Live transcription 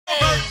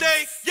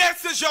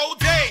it's your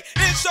day.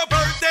 It's your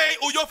birthday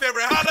or your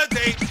favorite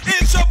holiday.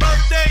 It's your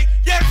birthday.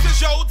 Yes,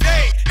 it's your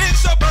day.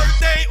 It's your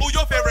birthday or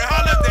your favorite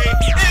holiday.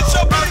 It's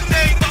your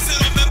birthday. It's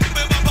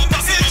your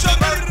birthday. It's your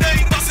birthday.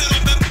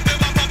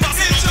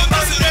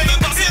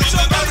 It's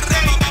your birthday. It's your birthday.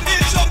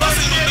 It's your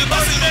birthday.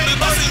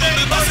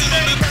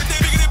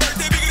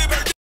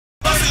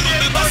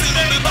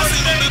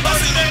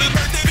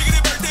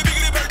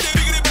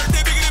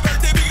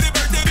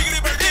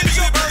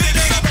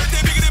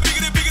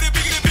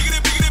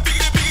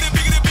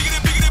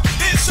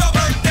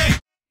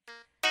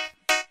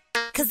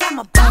 Cause I'm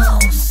a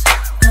boss.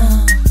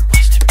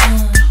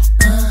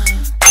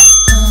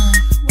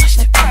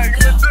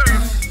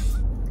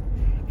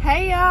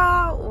 Hey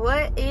y'all,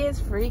 what is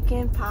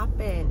freaking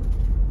poppin'?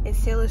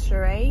 It's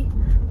Delray,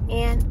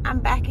 and I'm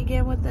back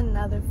again with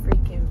another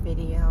freaking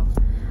video.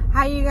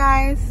 Hi you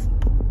guys.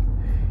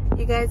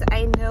 You guys,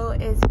 I know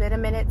it's been a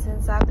minute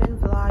since I've been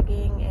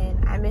vlogging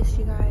and I miss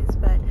you guys,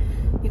 but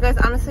you guys,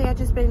 honestly, I've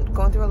just been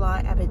going through a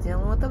lot. I've been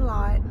dealing with a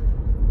lot,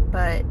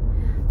 but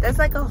that's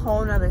like a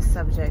whole nother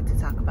subject to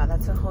talk about.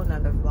 That's a whole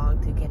nother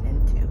vlog to get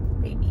into,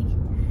 baby.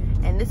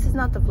 And this is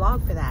not the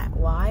vlog for that.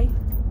 Why?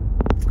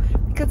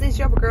 Because it's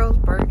your girl's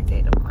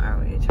birthday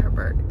tomorrow. It's her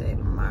birthday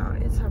tomorrow.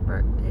 It's her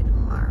birthday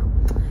tomorrow.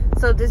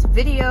 So this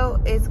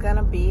video is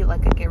gonna be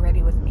like a get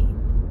ready with me.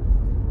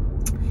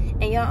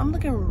 And y'all, I'm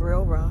looking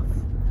real rough.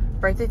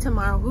 Birthday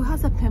tomorrow. Who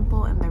has a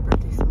pimple and their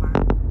birthday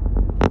tomorrow?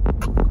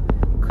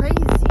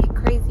 Crazy,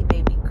 crazy,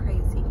 baby,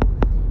 crazy.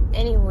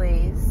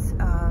 Anyways,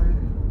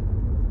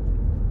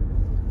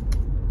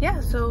 yeah,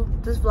 so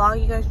this vlog,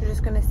 you guys are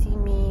just gonna see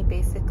me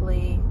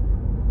basically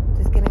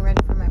just getting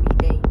ready for my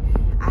b-day.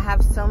 I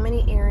have so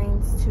many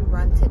errands to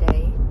run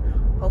today.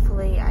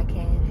 Hopefully I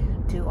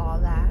can do all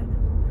that.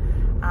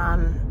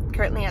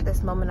 Currently at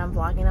this moment I'm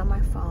vlogging on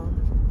my phone.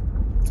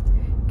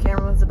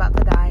 Camera's about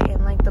to die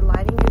and like the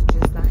lighting is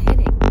just not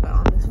hitting, but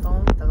on this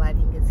phone the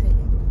lighting is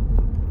hitting.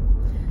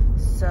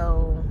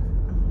 So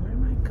where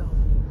am I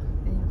going?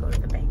 I need to go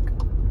to the bank.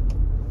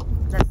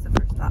 That's the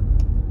first stop.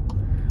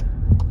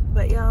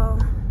 But y'all,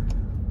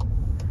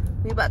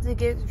 we about to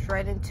get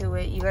right into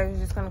it. You guys are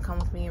just gonna come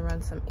with me and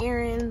run some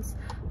errands.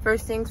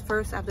 First things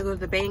first, I have to go to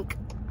the bank.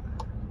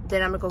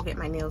 Then I'm gonna go get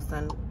my nails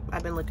done.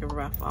 I've been looking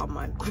rough all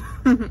month.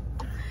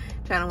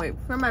 Trying to wait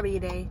for my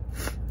b-day.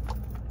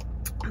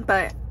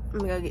 But I'm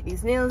gonna go get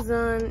these nails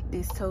done,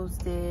 these toes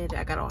did.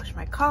 I gotta wash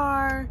my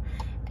car.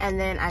 And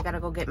then I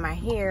gotta go get my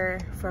hair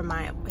for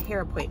my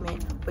hair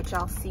appointment, which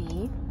y'all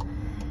see.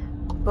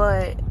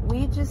 But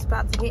we just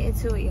about to get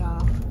into it,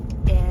 y'all.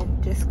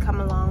 And just come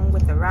along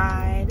with the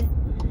ride.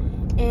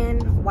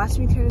 And watch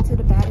me turn into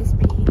the baddest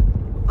bee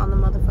on the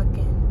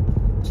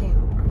motherfucking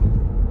channel, bro.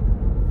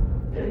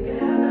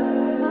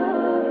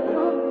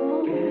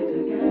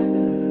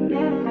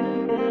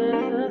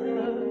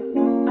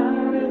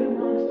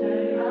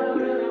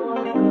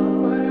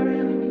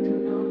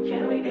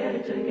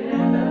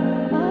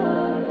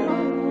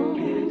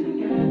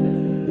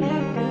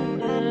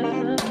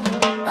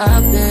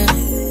 I've been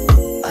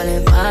all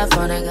in my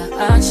phone, I got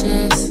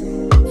options.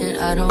 And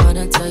I don't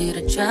wanna tell you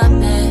to drop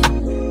it,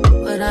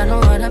 but I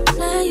don't wanna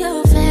play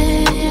your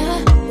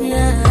fair.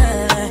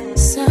 Yeah,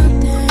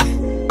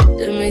 something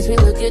that makes me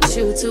look at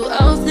you too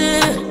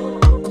often.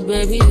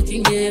 Baby, you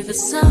can give it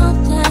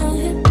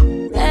something.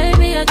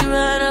 Baby, I can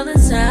run all the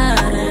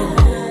time.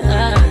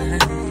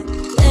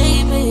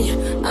 Baby,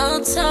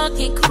 I'm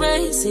talking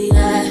crazy.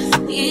 I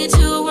need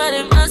you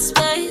running my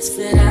space,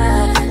 but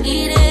I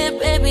need it,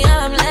 baby.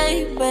 I'm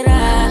late, but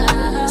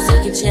I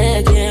still can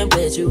check in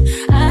with you.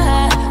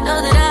 I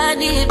know that I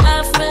need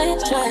my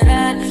friends, but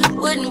I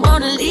wouldn't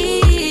wanna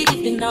leave.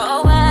 You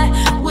know, I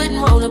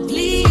wouldn't wanna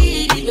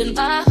bleed. Even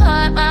my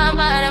heart, my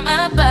mind, and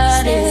my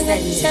body.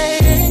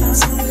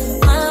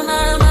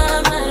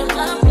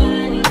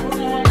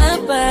 My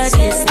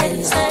body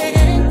says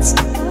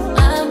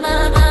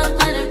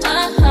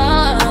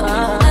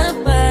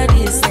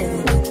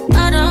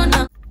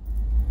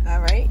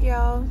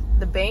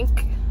the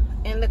bank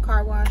and the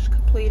car wash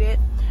completed.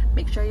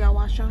 Make sure y'all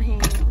wash your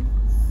hands.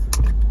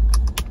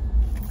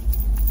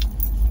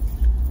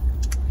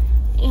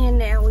 And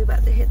now we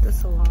about to hit the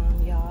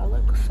salon, y'all. I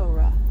look so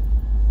rough,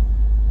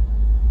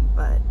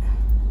 but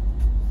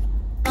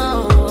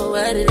oh,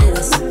 what it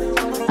is,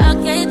 I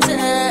can't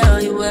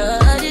tell you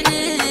what it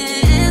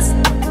is,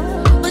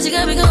 but you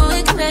got me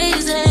going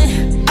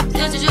crazy.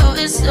 Just you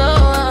is so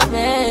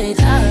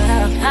amazing.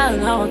 How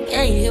long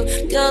can you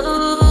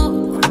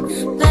go,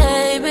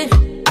 baby?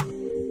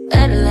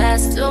 At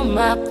last, till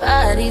my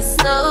body's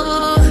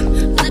so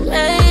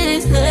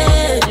crazy.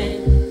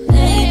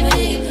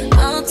 Baby,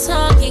 I'm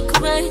talking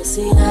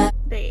crazy.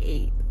 They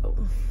ate though.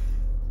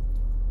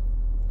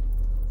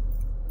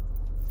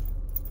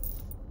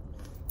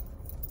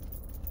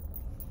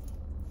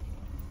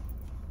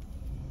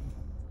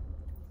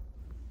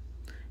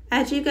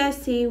 As you guys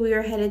see, we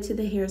are headed to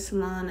the hair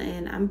salon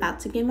and I'm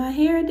about to get my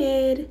hair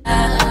did.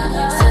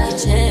 I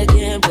check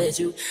in with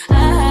you.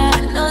 I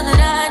know that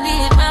I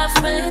need my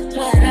friends,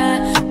 but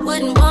I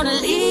wouldn't wanna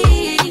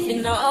leave.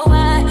 You know,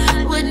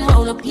 I wouldn't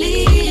wanna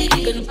bleed.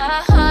 Even leaving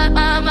my heart,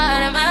 my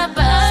mind, and my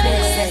body.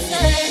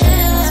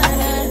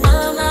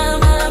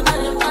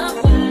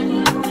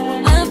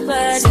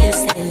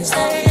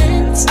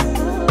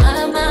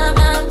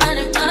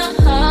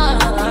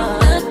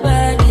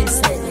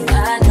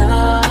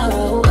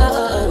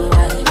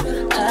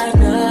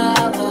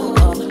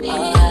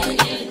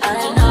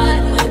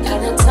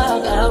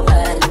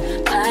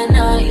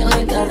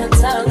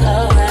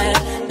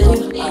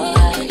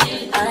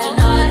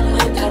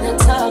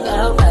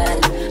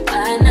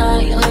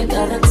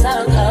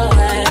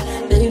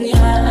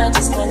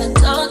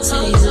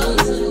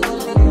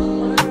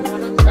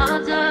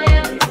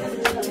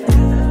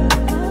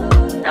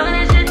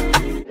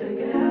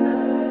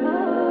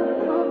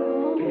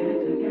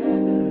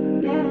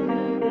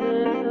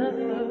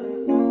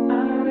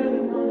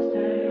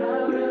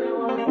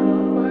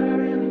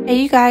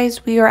 Hey you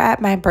guys, we are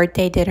at my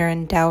birthday dinner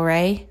in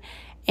Delray,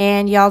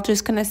 and y'all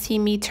just gonna see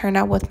me turn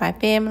up with my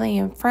family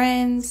and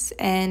friends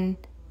and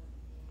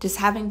just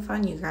having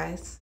fun, you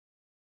guys.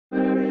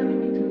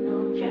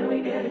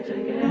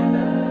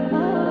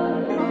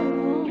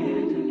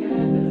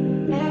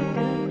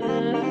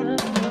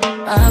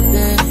 I've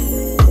been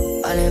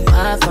all in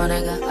my phone,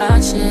 I got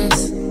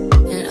options,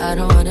 and I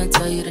don't wanna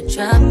tell you to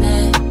drop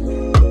it,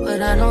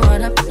 but I don't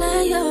wanna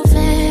play your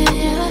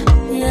fair,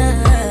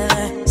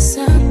 yeah,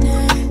 something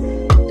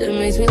that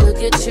makes me look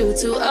at you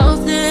too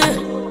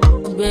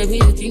often. Baby,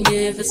 you can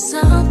give it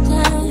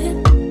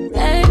something.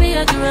 Baby,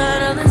 I can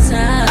run all the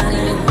time.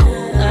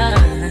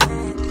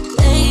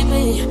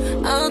 Baby,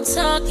 I'm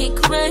talking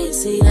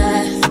crazy.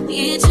 I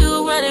need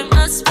you right in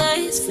my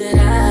space, but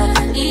I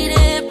need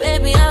it,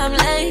 baby. I'm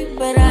late,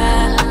 but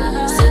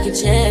I still can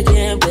check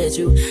in with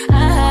you.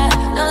 I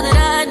know that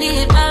I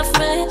need my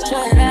friends,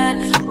 but I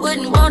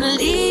wouldn't wanna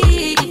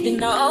leave. You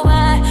know,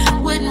 I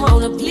wouldn't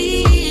wanna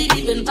bleed.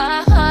 Even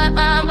my heart,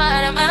 my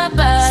mind, and my body.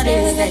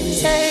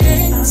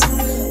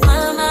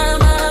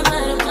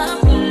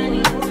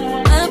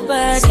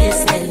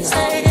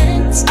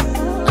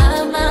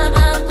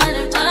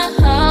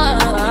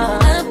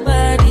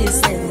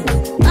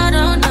 I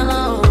don't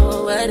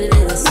know what it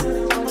is.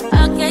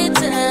 I can't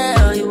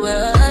tell you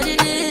what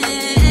it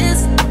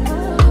is,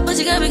 but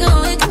you got me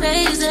going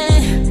crazy.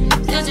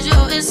 Just you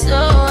is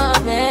so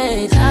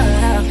amazing.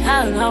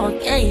 How long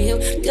can you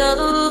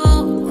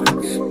go,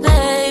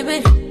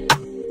 baby?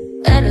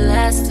 At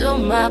last to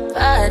my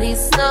body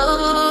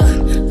so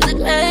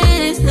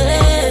crazy.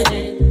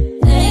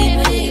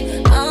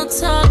 Baby, I'm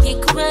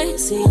talking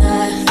crazy. I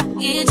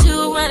need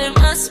you right in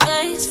my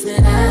space,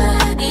 but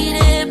I need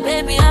it,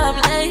 baby. I'm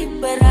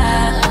late, but I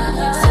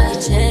still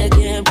check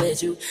in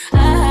with you. I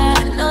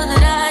know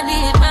that I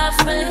need my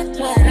friends,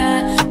 but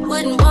I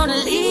wouldn't wanna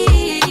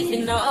leave.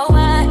 You know,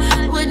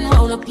 I wouldn't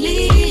wanna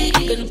bleed.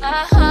 Even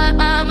my heart,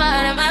 my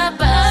mind, and my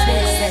body.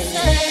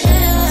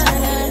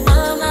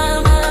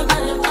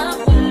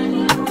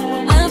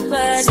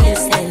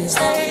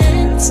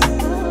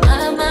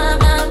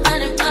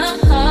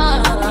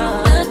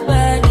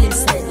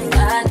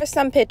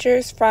 Some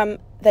pictures from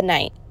the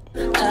night. I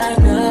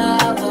know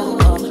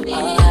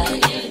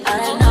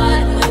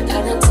you ain't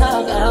gotta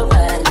talk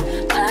alright.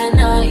 I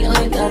know you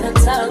ain't gotta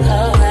talk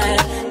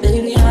alright.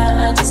 Baby,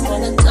 I just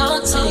wanna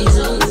talk to you.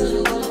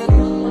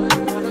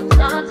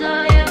 Talk to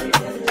you.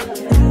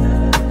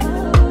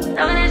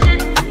 Know this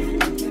shit.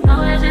 Know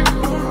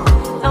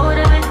what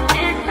it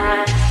is.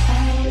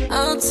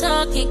 I'm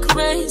talking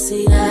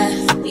crazy. I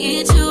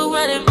need you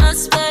right in my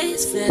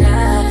space, but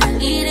I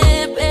need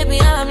it, baby.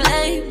 I'm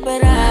late,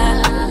 but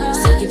I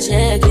still can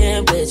check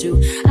in with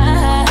you.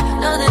 I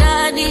know that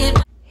I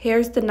need.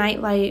 Here's the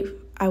nightlife.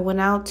 I went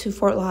out to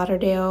Fort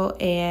Lauderdale,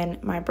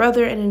 and my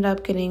brother ended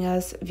up getting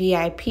us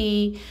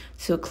VIP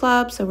to a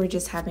club, so we're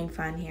just having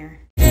fun here.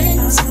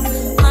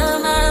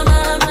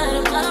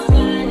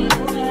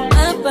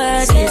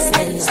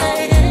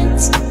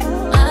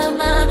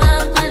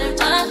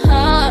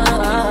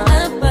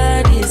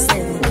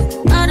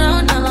 I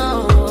don't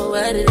know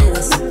what it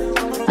is.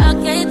 I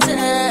can't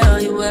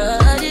tell you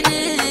what it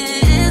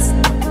is,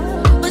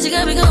 but you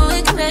got me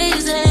going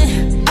crazy.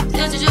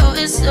 Just you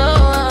is so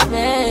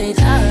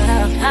amazing.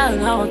 How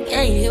long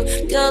can you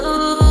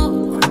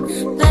go,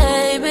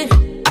 baby?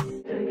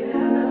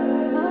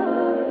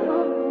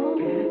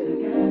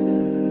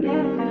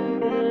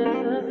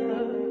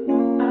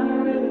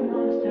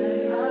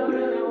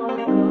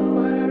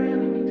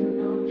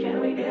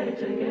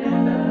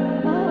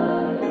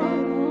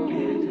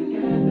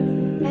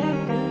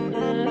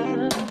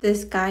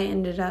 This guy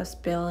ended up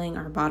spilling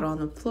our bottle on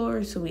the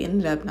floor, so we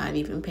ended up not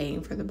even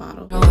paying for the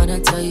bottle. I don't wanna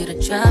tell you to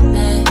drop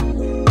it,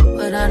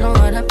 but I don't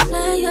wanna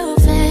play your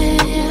fair,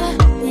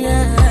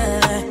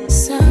 yeah,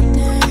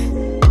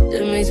 something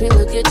that makes me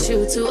look at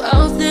you too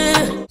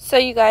often. So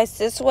you guys,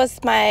 this was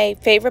my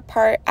favorite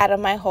part out of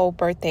my whole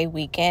birthday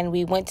weekend.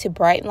 We went to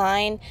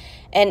Brightline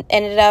and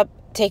ended up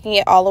taking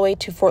it all the way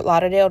to Fort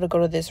Lauderdale to go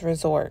to this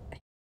resort.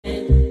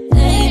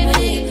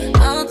 Baby,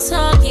 I'm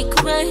talking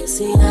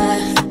crazy.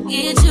 I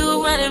need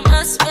you right in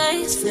my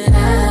space, but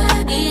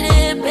I need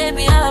it,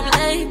 baby. I'm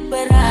late,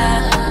 but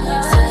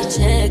I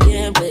still check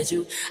in with with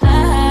you.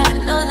 I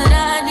know that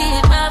I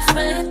need my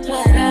friend,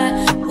 but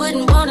I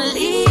wouldn't wanna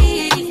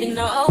leave. You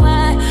know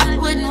I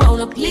wouldn't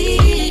wanna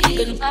bleed.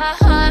 Cause my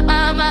heart,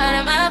 my mind,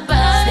 and my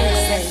body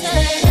say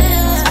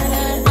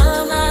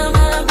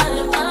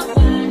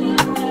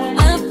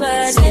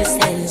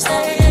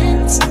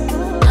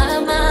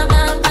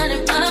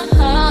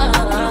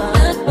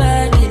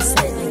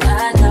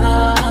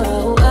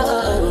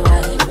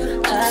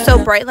So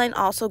Brightline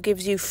also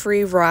gives you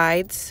free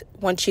rides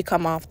once you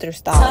come off their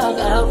stop.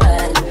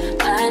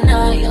 I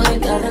know you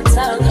ain't gonna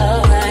talk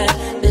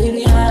alright.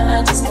 Baby,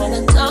 I just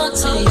wanna talk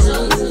to you.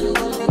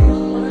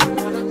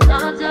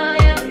 Talk to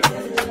you.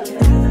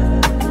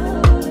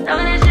 Know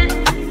this shit.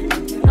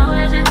 Know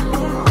this shit.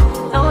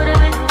 Know what it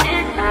is.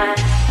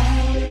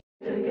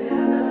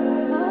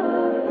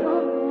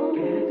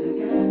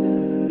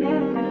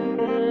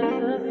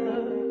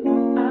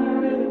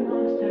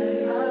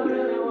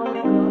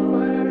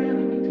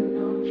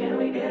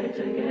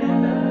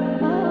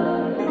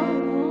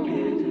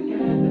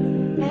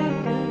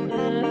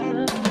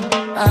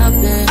 I've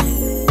been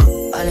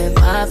all in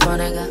my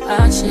phone, I got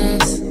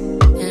options,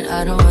 and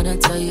I don't wanna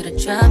tell you to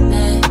drop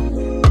it,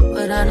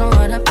 but I don't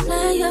wanna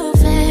play your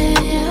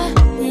fair.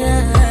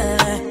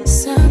 Yeah,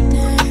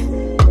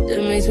 something that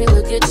makes me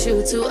look at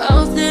you too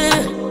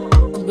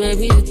often.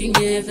 Baby, you can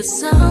give it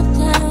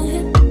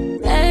something.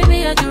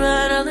 Baby, I can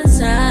run all the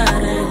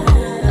time.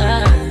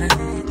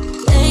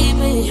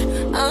 Baby,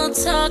 I'm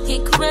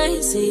talking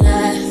crazy.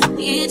 I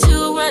need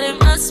you right in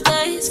my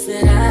space,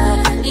 but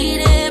I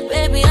need it,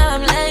 baby.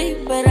 I'm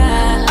late, but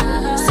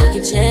I still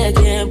can check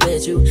in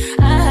with you.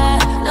 I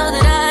know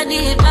that I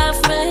need my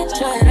friend,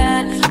 but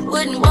I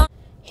wouldn't want.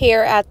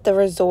 Here at the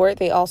resort,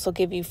 they also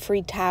give you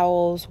free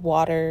towels,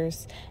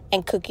 waters,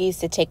 and cookies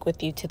to take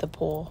with you to the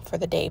pool for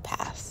the day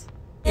pass.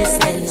 I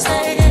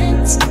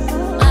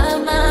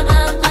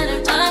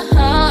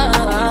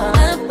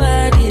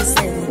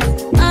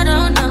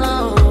don't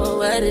know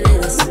what it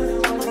is.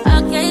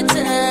 I can't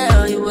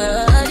tell you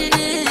what it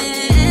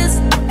is,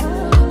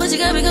 but you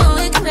got me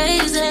going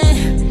crazy.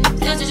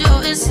 Just you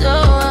is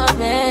so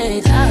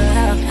amazing.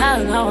 How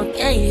long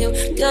can you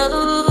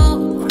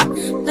go,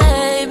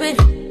 baby?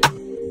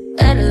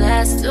 At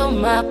last, till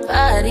my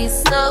body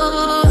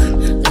so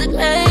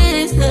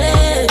crazy.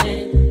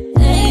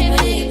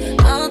 Baby,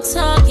 I'm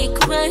talking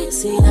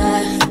crazy.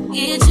 I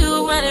need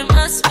you right in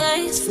my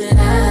space, but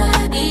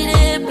I need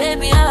it,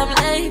 baby. I'm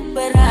late,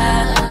 but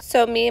I.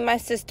 So me and my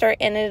sister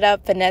ended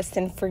up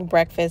finessing free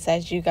breakfast,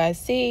 as you guys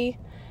see.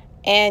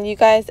 And you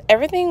guys,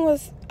 everything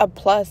was a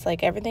plus.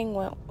 Like, everything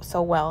went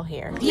so well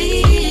here. My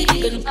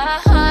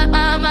heart,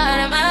 my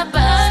mind, and my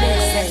body.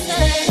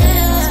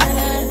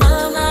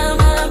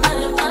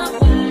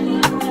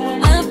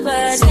 My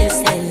body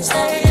says.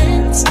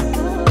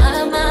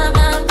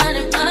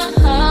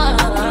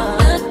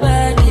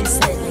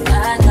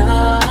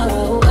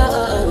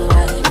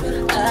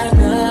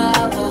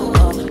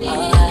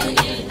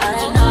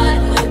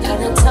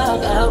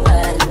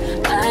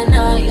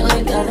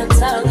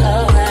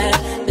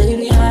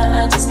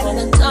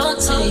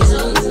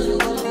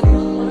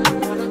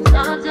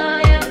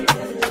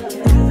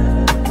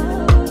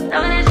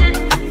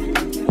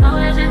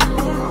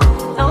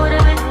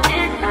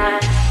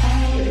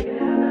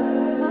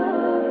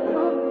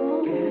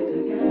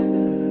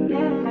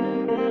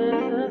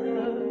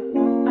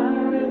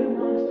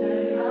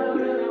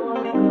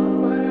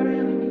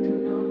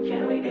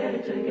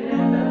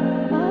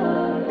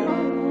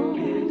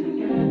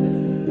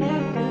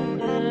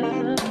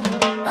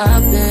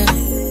 I've been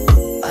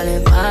all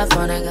in my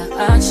phone, I got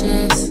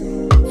options,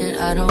 and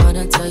I don't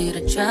wanna tell you to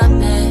drop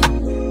it,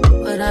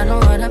 but I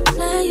don't wanna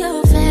play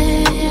your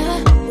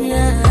fair.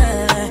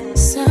 Yeah,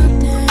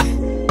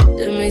 something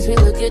that makes me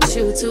look at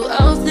you too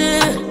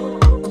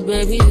often.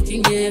 Baby, you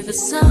can give it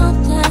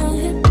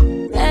something.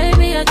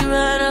 Baby, I can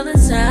run all the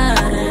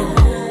time.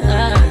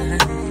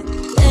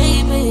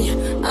 Baby,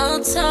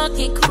 I'm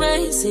talking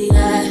crazy.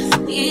 I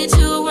need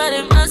you right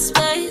in my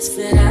space,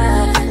 but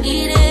I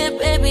need it,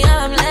 baby.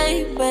 I'm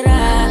late, but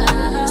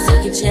I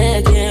still can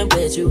check in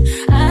with you.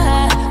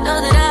 I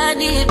know that I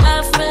need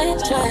my friend,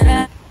 but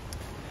I.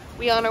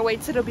 We on our way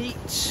to the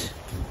beach.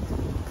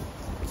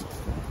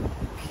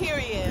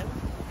 Period.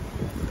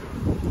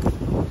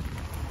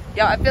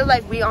 Yo, I feel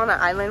like we on an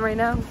island right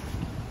now.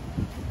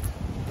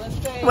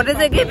 What is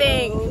it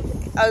giving?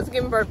 Oh, it's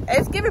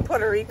giving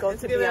Puerto Rico,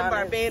 to be honest.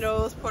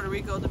 Barbados, Puerto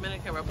Rico,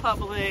 Dominican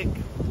Republic.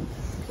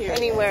 Period.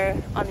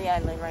 Anywhere on the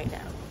island right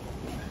now.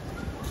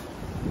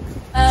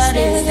 I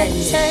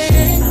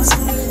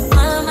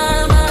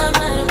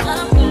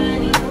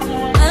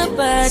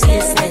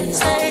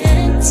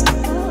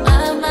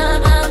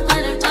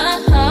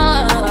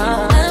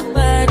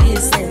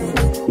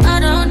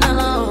don't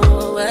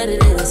know what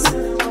it is.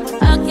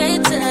 I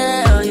can't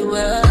tell you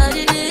what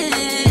it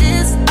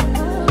is,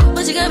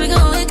 but you got me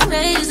going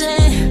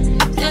crazy.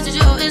 Just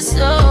you is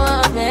so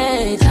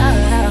amazing.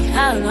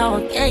 How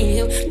long can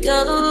you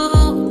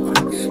go,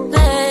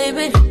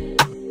 baby?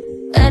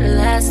 At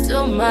last,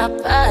 till my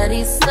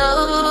body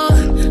so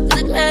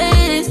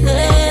crazy.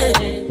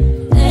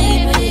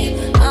 Baby,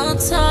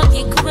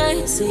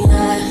 See,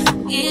 I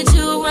need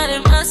you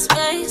running my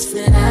space,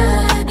 but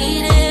I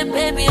need it,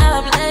 baby,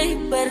 I'm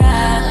late, but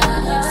I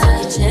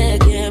still can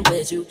check in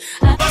with you.